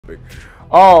topic.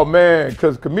 Oh, man,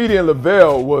 because comedian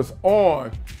Lavell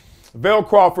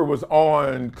Crawford was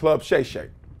on Club Shay Shays,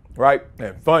 right?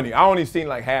 And funny. I only seen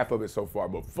like half of it so far,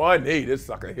 but funny, this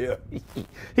sucker here.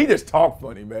 He just talk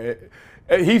funny, man.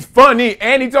 He's funny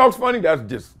and he talks funny. That's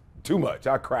just too much.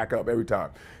 I crack up every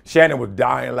time. Shannon was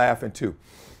dying laughing too.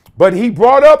 But he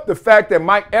brought up the fact that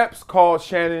Mike Epps called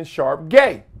Shannon Sharp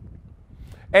gay.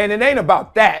 And it ain't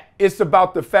about that. It's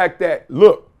about the fact that,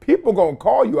 look, people gonna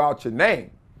call you out your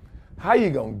name. How you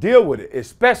gonna deal with it,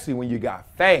 especially when you got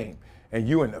fame and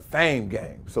you in the fame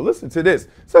game? So listen to this.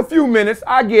 It's a few minutes,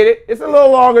 I get it. It's a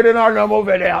little longer than our normal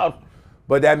videos,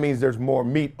 but that means there's more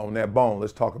meat on that bone.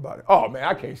 Let's talk about it. Oh man,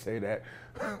 I can't say that.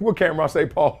 What camera I say,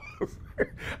 Paul?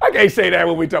 I can't say that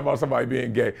when we talk about somebody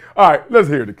being gay. All right, let's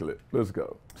hear the clip. Let's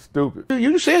go. Stupid.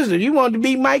 You sensitive. You wanted to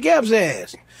beat Mike Epps'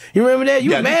 ass. You remember that? You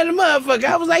mad at the motherfucker.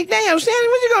 I was like, damn, Shannon,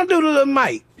 what you gonna do to little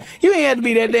Mike? You ain't had to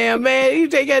be that damn man. You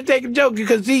gotta take a joke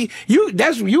because see, you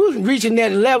was reaching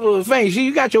that level of fame. See,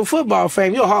 you got your football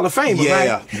fame. You're a Hall of Famer,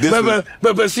 right?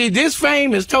 But see, this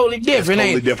fame is totally different.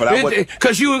 Totally different.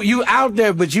 Because you out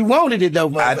there, but you wanted it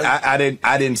though. I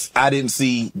didn't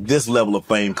see this level of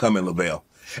fame coming, Lavell.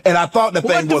 And I thought the thing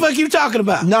was... What the fuck you talking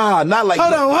about? Nah, not like...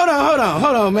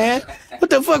 Hold on, man. What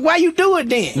the fuck? Why you do it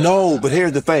then? No, but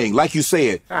here's the thing. Like you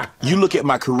said, you look at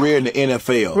my career in the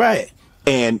NFL. Right.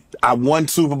 And I won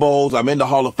Super Bowls. I'm in the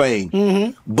Hall of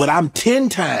Fame. But I'm 10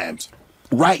 times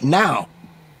right now.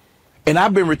 And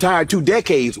I've been retired 2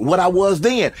 decades, what I was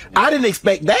then. I didn't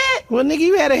expect that. Well, nigga,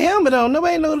 you had a helmet on.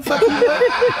 Nobody know the fuck you were.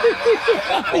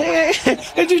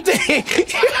 What you think?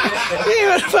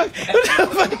 What the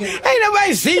fuck? Ain't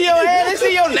nobody see your head. They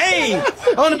see your name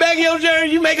on the back of your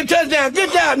jersey. You make a touchdown.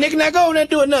 Good job, nigga. Now go over there and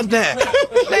do another time.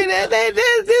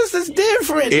 This is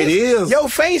different. It is. Your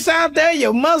face out there,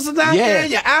 your muscles out there,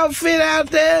 your outfit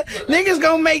out there. Niggas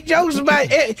gonna make jokes about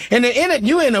it. And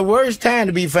you in the worst time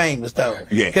to be famous, though.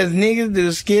 Yeah. Because niggas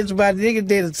do skits about it. Niggas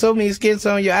did so many skits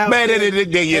on your outfit. Man, they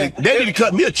need to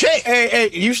cut me a check. Hey,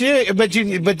 you should. But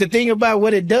the thing about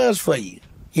what it does for you,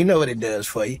 you know what it does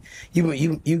for you.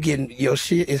 You getting your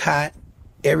shit is hot.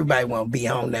 Everybody want to be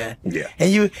on that. Yeah.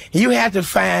 And you have to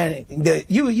find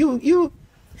you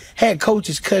had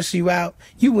coaches cuss you out.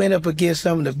 You went up against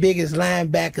some of the biggest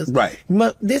linebackers. Right.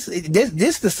 This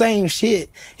the same shit.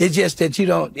 It's just that you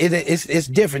don't. It's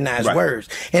different now. It's words.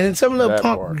 And then some little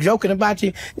punk joking about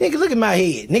you. Nigga, look at my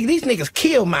head. Nigga, these niggas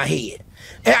killed my head.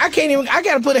 And I can't even. I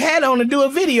gotta put a hat on and do a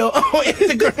video on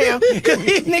Instagram because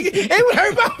these niggas it would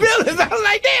hurt my feelings. I was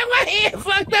like, damn, my head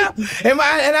fucked up. And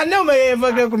I know my head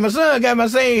fucked up because my son got my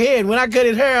same head. When I cut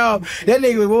his hair off, that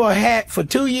nigga wore a hat for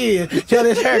 2 years till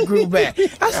his hair grew back.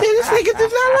 I said, this nigga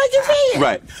does not like his head.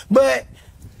 Right. But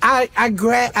I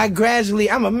gradually,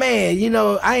 I'm a man, you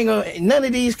know, I ain't gonna, none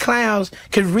of these clowns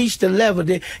could reach the level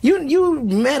that you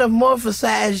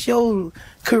metamorphosize your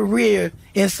career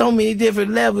in so many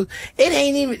different levels. It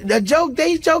ain't even the joke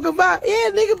they joke about. Yeah,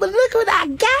 nigga, but look what I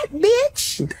got,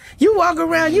 bitch. You walk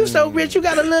around, you so rich, you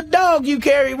got a little dog you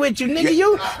carry with you, nigga.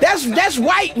 You that's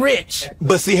white rich.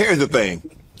 But see, here's the thing.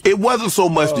 It wasn't so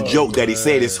much the joke that he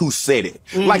said, it's who said it.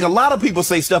 Like a lot of people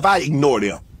say stuff, I ignore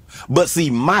them. But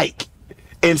see, Mike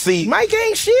ain't shit.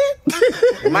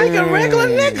 Mike a regular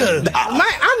nigga.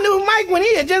 I knew Mike when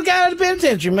he had just got out of the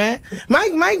penitentiary, man. Mike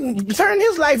turned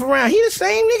his life around. He the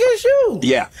same nigga as you.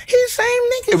 Yeah. He the same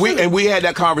nigga. And we had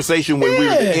that conversation when we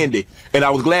were in Indy. And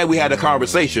I was glad we had that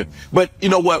conversation. But you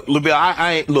know what, Lavell,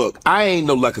 I ain't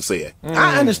no luck to say it.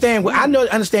 I understand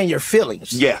understand your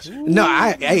feelings. Yes.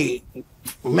 No,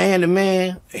 man to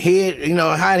man, head, you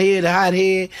know, hot head to hot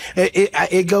head,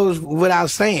 it goes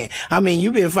without saying. I mean,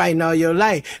 you've been fighting all your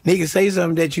life. Nigga say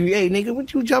something that hey, nigga,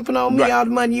 what you jumping on me, all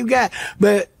the money you got?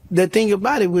 But the thing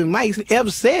about it, when Mike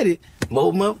Epps said it,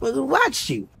 more motherfuckers watched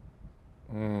you.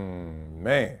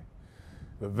 Man.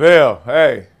 Lavell,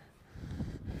 hey.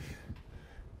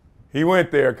 He went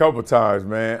there a couple times,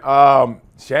 man.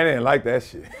 Shannon didn't like that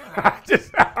shit.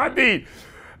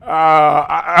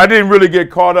 I didn't really get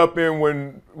caught up in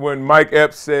when Mike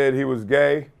Epps said he was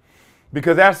gay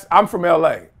because I'm from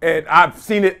LA and I've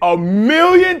seen it a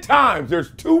million times. There's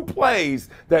 2 plays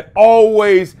that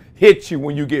always hit you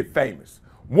when you get famous.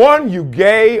 One, you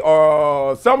gay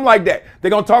or something like that.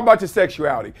 They're going to talk about your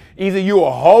sexuality. Either you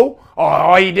a hoe or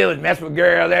all you do is mess with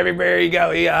girls everywhere you go.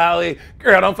 He a hoe.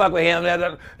 Girl, don't fuck with him.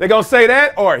 They're going to say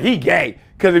that or he gay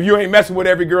because if you ain't messing with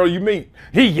every girl you meet,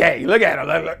 he gay. Look at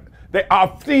him. Look.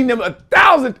 I've seen them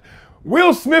 1,000.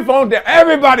 Will Smith on there.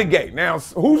 Everybody gay. Now,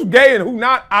 who's gay and who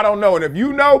not, I don't know. And if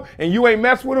you know and you ain't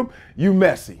mess with them, you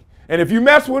messy. And if you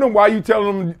mess with them, why you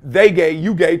telling them they gay,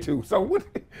 you gay too. So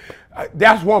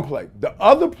that's one play. The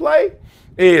other play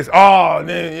is,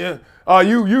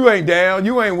 You ain't down.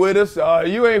 You ain't with us.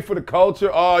 You ain't for the culture.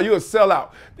 You a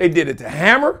sellout. They did it to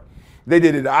Hammer. They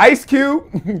did it to Ice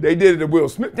Cube. They did it to Will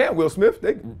Smith. Damn, Will Smith,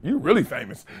 you really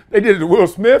famous. They did it to Will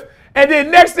Smith. And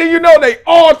then next thing you know, they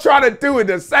all try to do it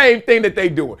the same thing that they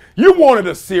doing. You wanted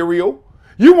a cereal.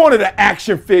 You wanted an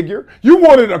action figure. You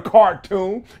wanted a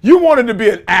cartoon. You wanted to be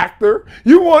an actor.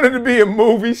 You wanted to be in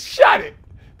movies. Shut it.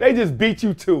 They just beat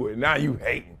you to it. Now you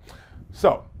hating.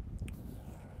 So,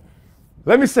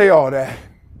 let me say all that.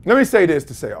 Let me say this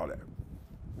to say all that.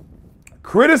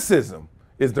 Criticism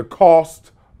is the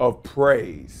cost of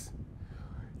praise.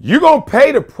 You're going to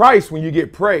pay the price when you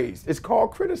get praised. It's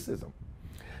called criticism.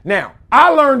 Now, I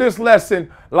learned this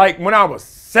lesson like when I was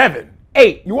 7,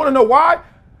 8. You want to know why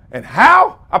and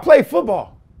how? I played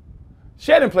football.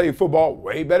 Shannon played football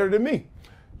way better than me.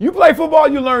 You play football,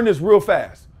 you learn this real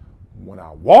fast. When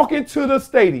I walk into the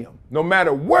stadium, no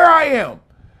matter where I am,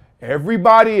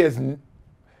 everybody's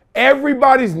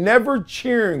never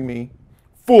cheering me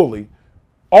fully.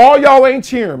 All y'all ain't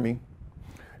cheering me,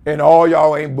 and all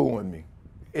y'all ain't booing me.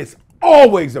 It's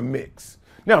always a mix.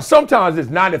 Now, sometimes it's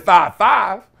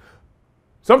 95-5.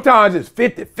 Sometimes it's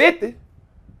 50-50.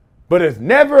 But it's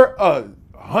never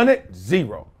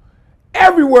 100-0.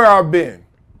 Everywhere I've been,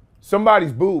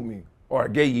 somebody's booed me or I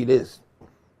gave you this.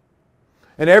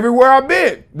 And everywhere I've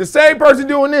been, the same person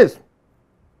doing this.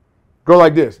 Go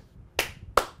like this.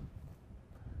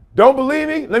 Don't believe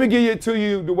me? Let me give it to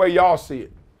you the way y'all see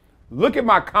it. Look at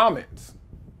my comments.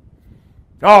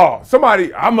 Oh,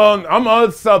 somebody, I'm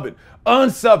unsubbing.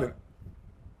 Unsubbing.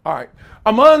 All right.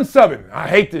 I'm unsubbing. I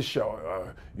hate this show.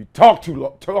 You talk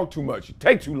too much. You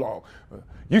take too long.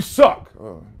 You suck.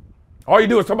 All you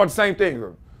do is talk about the same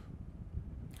thing.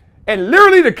 And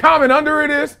literally the comment under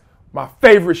it is, my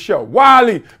favorite show.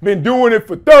 Wiley, been doing it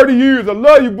for 30 years. I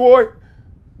love you, boy.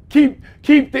 Keep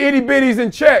the itty bitties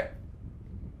in check.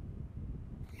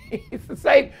 It's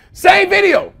the same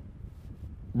video.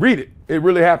 Read it. It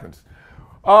really happens.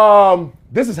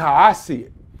 This is how I see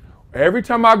it. Every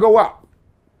time I go out,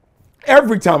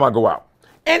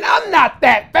 and I'm not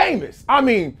that famous. I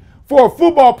mean, for a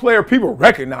football player, people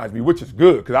recognize me, which is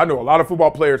good, because I know a lot of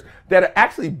football players that are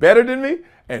actually better than me,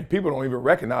 and people don't even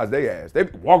recognize their ass. They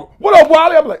walk, what up,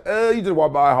 Wiley? I'm like, you just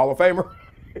walked by a Hall of Famer.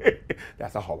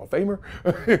 That's a Hall of Famer.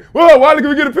 Well, Wiley,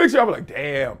 can we get a picture? I'm like,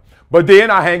 damn. But then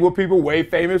I hang with people way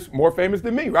famous, more famous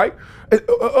than me, right?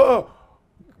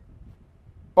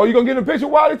 Oh, you gonna get in a picture,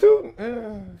 Wiley, too?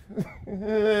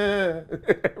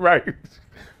 Right.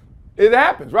 It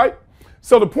happens, right?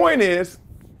 So the point is,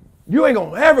 you ain't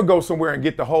gonna ever go somewhere and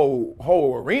get the whole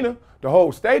arena, the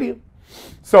whole stadium.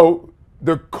 So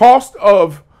the cost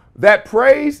of that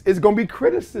praise is gonna be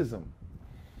criticism.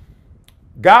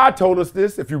 God told us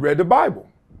this if you read the Bible.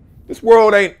 This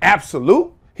world ain't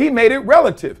absolute. He made it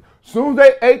relative. Soon as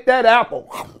they ate that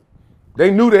apple, they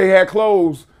knew they had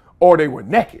clothes or they were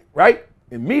naked, right?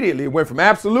 Immediately it went from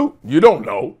absolute, you don't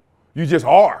know, you just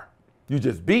are, you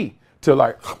just be, to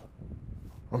like,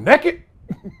 I'm naked?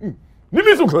 Give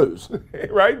me some clothes,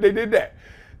 right? They did that.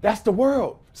 That's the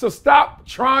world. So stop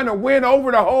trying to win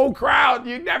over the whole crowd.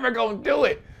 You're never gonna do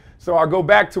it. So I go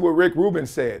back to what Rick Rubin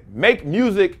said. Make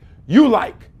music you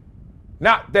like,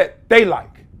 not that they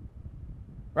like,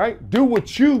 right? Do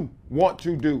what you want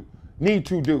to do, need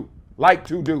to do, like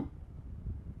to do.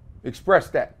 Express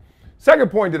that.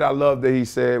 Second point that I love that he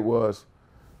said was,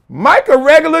 Mike a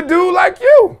regular dude like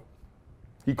you.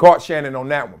 He caught Shannon on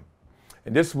that one.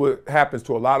 And this is what happens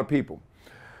to a lot of people.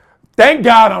 Thank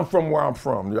God I'm from where I'm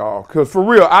from, y'all. Because for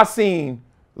real, I seen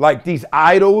like these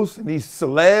idols, these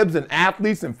celebs and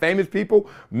athletes and famous people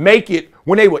make it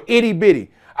when they were itty bitty.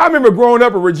 I remember growing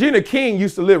up, Regina King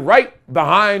used to live right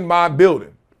behind my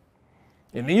building.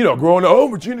 And then, you know, growing up, oh,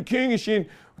 Regina King, and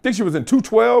I think she was in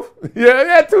 212.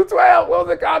 yeah, 212. What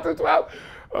was it called, 212?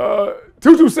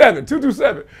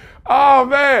 227. Oh,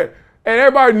 man. And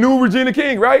everybody knew Regina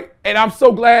King, right? And I'm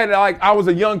so glad that like I was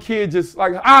a young kid, just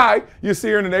like, hi, you see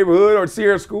her in the neighborhood or see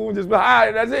her at school and just be hi,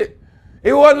 and that's it.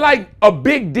 It wasn't like a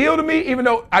big deal to me, even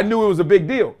though I knew it was a big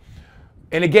deal.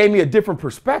 And it gave me a different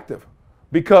perspective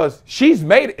because she's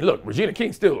made it. Look, Regina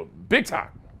King's still big time.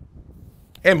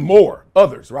 And more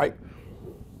others, right?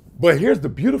 But here's the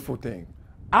beautiful thing.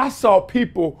 I saw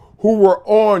people who were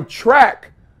on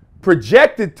track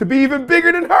projected to be even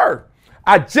bigger than her.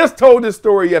 I just told this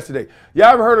story yesterday. Y'all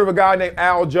ever heard of a guy named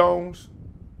Al Jones?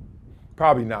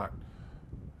 Probably not.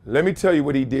 Let me tell you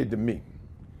what he did to me.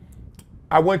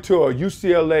 I went to a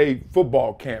UCLA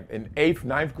football camp in 8th,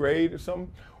 9th grade or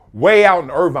something, way out in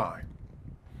Irvine.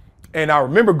 And I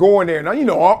remember going there. Now, you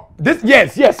know,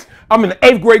 yes. I'm in the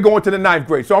 8th grade going to the 9th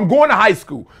grade. So I'm going to high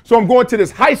school. So I'm going to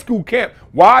this high school camp.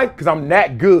 Why? Because I'm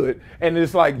that good. And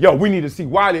it's like, yo, we need to see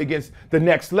Wiley against the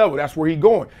next level. That's where he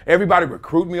going. Everybody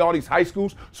recruiting me, all these high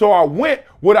schools. So I went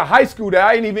with a high school that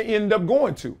I didn't even end up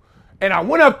going to. And I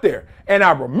went up there. And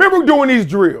I remember doing these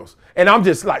drills. And I'm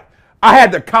just like, I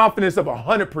had the confidence of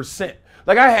 100%.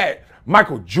 Like I had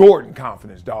Michael Jordan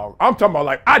confidence, dog. I'm talking about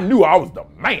like I knew I was the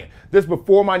man. This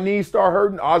before my knees start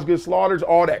hurting, Osgood slaughters,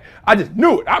 all that. I just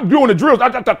knew it. I'm doing the drills,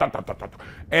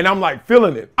 and I'm like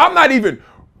feeling it. I'm not even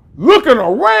looking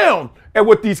around at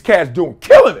what these cats doing,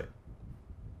 killing it.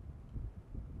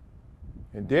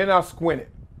 And then I squinted.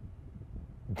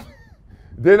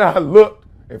 Then I looked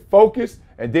and focused,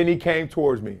 and then he came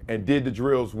towards me and did the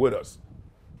drills with us.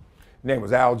 His name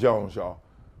was Al Jones, y'all.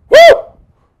 Woo!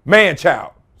 Man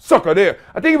child. Sucker there.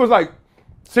 I think he was like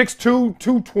 6'2",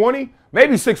 220,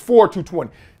 maybe 6'4",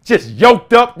 220. Just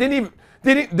yoked up.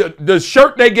 The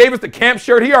shirt they gave us, the camp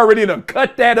shirt, he already done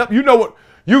cut that up. You know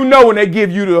when they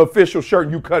give you the official shirt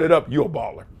and you cut it up, you a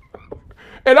baller.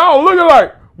 And I was looking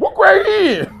like, what grade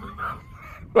he in?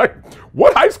 Like,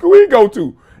 what high school he go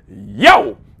to?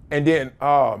 Yo! And then,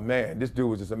 oh man, this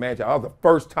dude was just a man child. That was the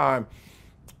first time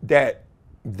that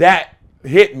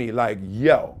hit me like,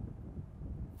 yo.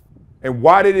 And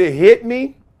why did it hit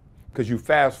me? Because you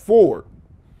fast forward.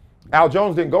 Al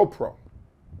Jones didn't go pro.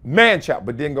 Man child,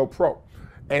 but didn't go pro.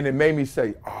 And it made me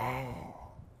say,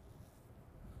 oh,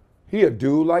 he a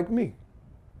dude like me.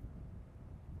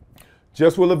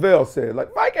 Just what Lavell said.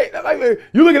 Like, Mike ain't like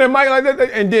you looking at Mike like that,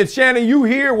 and then Shannon, you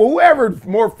here, well, whoever's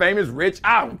more famous, rich,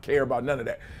 I don't care about none of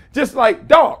that. Just like,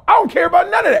 dog, I don't care about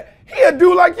none of that. He a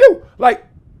dude like you. Like,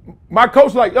 my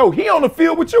coach like, yo, he on the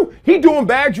field with you. He doing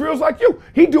bag drills like you.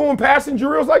 He doing passing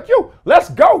drills like you. Let's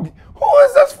go. Who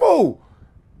is this fool?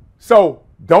 So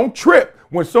don't trip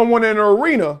when someone in an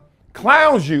arena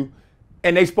clowns you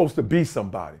and they supposed to be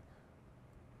somebody.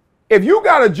 If you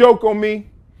got a joke on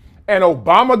me and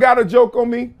Obama got a joke on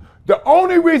me, the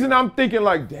only reason I'm thinking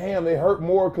like, damn, it hurt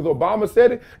more because Obama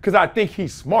said it, because I think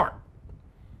he's smart.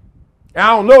 And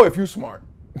I don't know if you smart.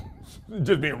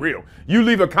 Just being real. You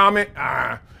leave a comment,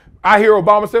 I hear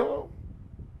Obama say, oh,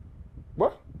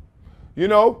 what? You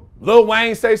know, Lil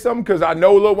Wayne say something because I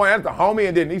know Lil Wayne, that's the homie,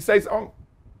 and then he say something.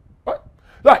 What?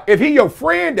 Like, if he your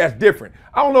friend, that's different.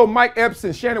 I don't know if Mike Epps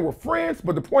and Shannon were friends,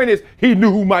 but the point is, he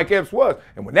knew who Mike Epps was.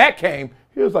 And when that came,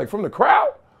 he was like, from the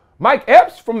crowd? Mike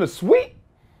Epps from the suite?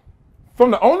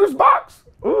 From the owner's box?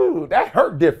 Ooh, that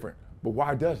hurt different. But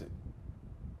why does it?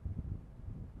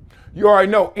 You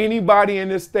already know anybody in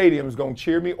this stadium is going to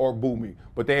cheer me or boo me,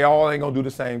 but they all ain't going to do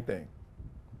the same thing.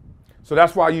 So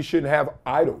that's why you shouldn't have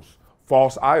idols,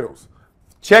 false idols.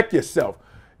 Check yourself.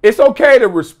 It's okay to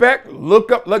respect,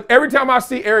 look up. Look, every time I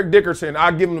see Eric Dickerson,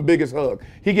 I give him the biggest hug.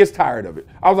 He gets tired of it.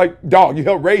 I was like, dog, you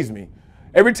helped raise me.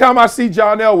 Every time I see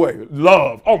John Elway,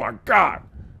 love. Oh, my God.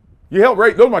 You helped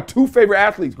raise. Those are my two favorite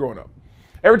athletes growing up.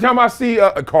 Every time I see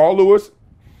Carl Lewis,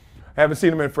 I haven't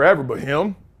seen him in forever, but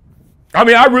him. I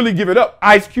mean, I really give it up.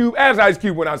 Ice Cube, as Ice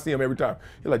Cube when I see him every time.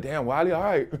 You're like, damn, Wiley, all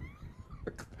right.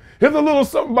 Here's a little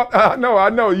something about, I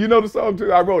know. You know the song too,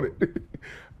 I wrote it.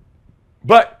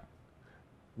 But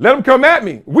let them come at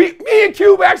me. Me and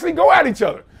Cube actually go at each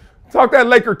other. Talk that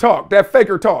Laker talk, that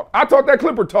Faker talk. I talk that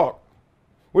Clipper talk.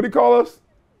 What do you call us?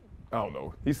 I don't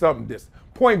know. He's something this.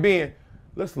 Point being,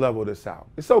 let's level this out.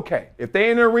 It's okay. If they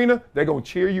in the arena, they're going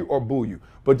to cheer you or boo you.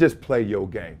 But just play your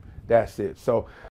game. That's it. So